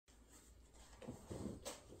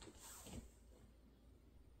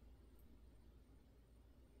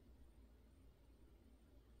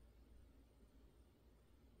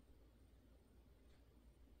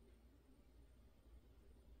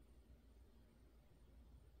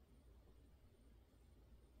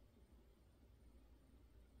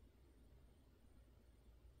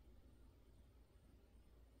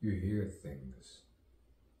You hear things,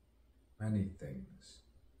 many things.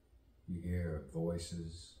 You hear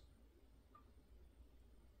voices,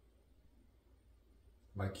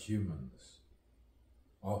 like humans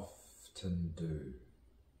often do.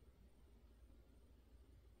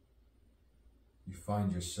 You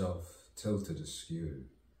find yourself tilted askew,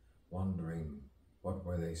 wondering, what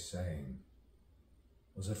were they saying?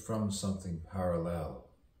 Was it from something parallel?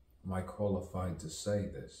 Am I qualified to say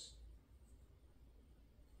this?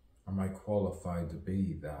 Am I qualified to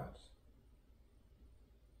be that?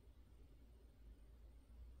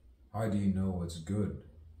 How do you know what's good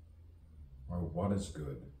or what is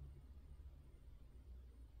good?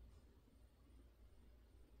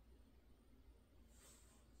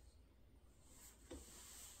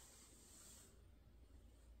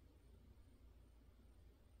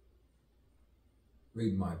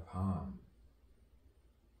 Read my palm.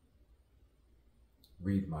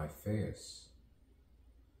 Read my face.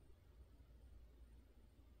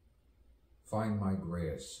 Find my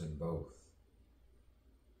grace in both.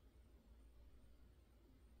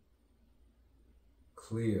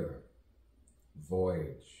 Clear,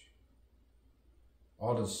 voyage,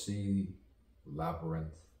 odyssey,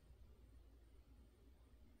 labyrinth.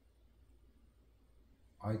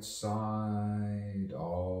 Outside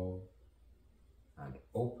of and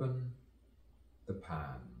open the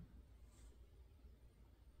pan.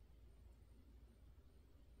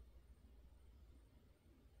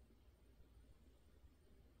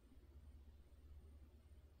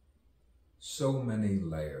 So many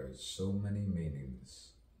layers, so many meanings,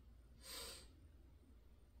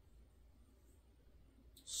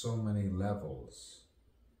 so many levels.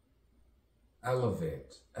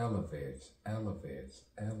 Elevate, elevate, elevate,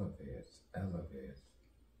 elevate, elevate.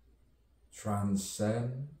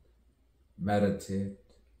 Transcend, meditate,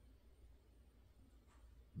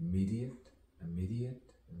 immediate, immediate,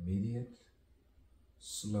 immediate,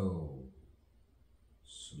 slow,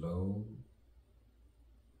 slow,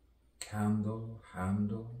 candle,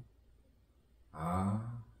 handle, ah,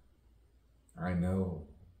 I know,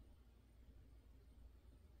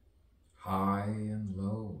 high and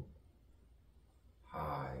low,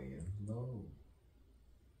 high and low.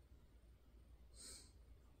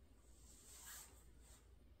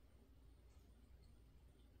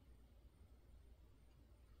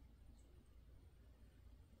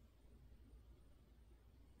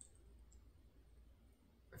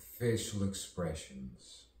 Facial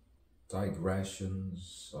expressions,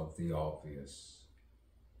 digressions of the obvious,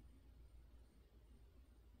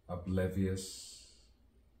 oblivious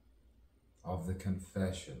of the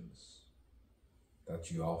confessions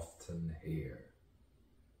that you often hear,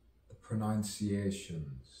 the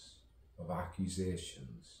pronunciations of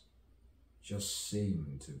accusations just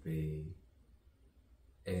seem to be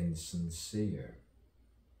insincere,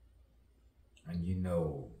 and you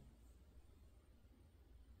know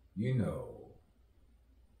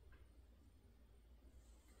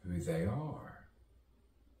who they are.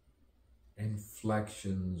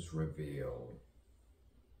 Inflections reveal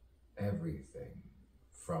everything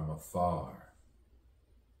from afar.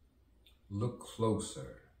 Look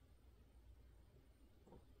closer.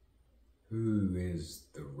 Who is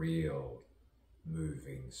the real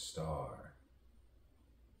moving star?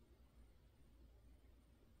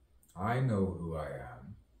 I know who I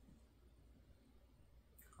am.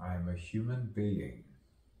 I am a human being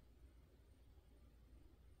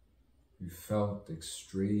who felt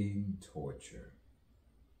extreme torture,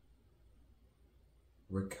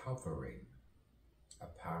 recovering,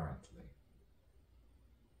 apparently.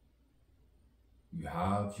 You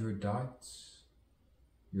have your doubts,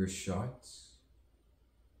 your shouts,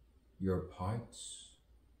 your pouts,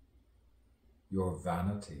 your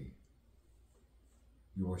vanity,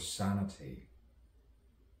 your sanity.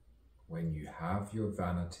 When you have your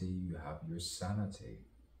vanity, you have your sanity.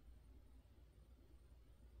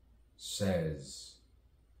 Says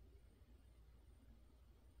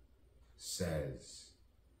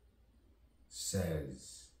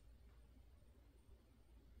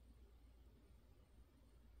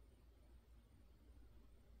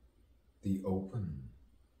the open,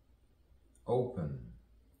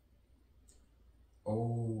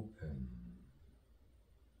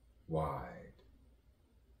 wide.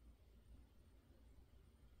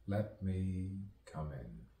 Let me come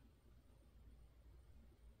in.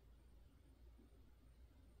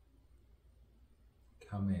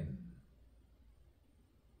 Come in.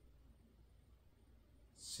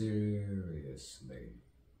 Seriously.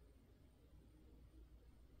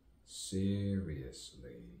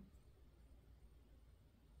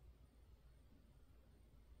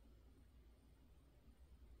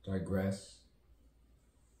 Digress.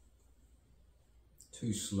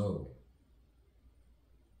 too slow.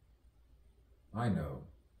 I know.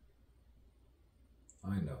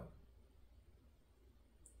 I know.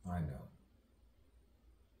 I know.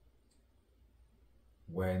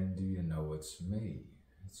 When do you know it's me?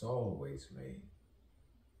 It's always me.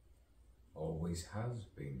 Always has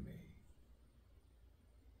been me.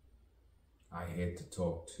 I hate to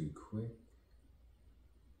talk too quick.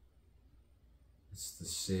 It's the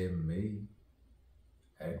same me,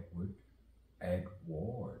 Edward,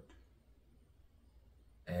 Edward,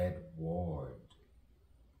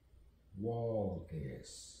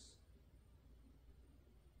 Wallace.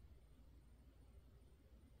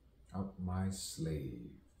 Up my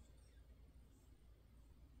sleeve.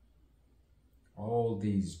 All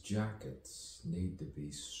these jackets need to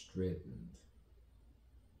be straightened.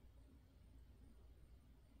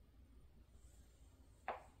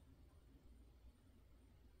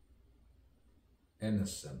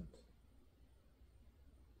 Innocent,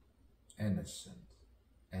 innocent,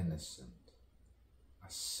 innocent. A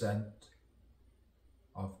scent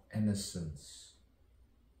of innocence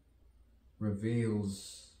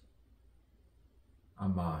reveals a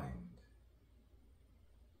mind,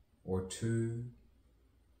 or two,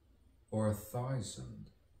 or 1,000,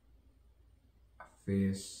 a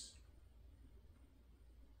face,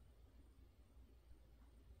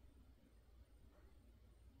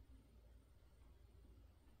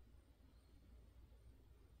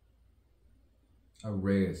 a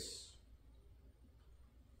race,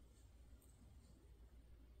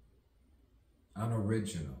 an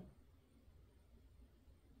original,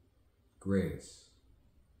 grace,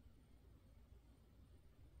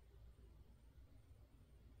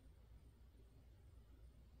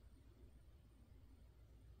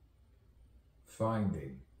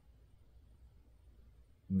 finding,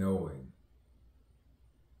 knowing,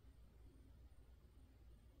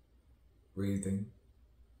 breathing,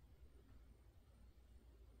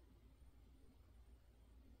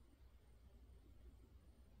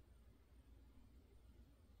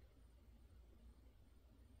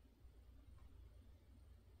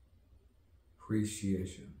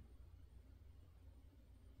 appreciation,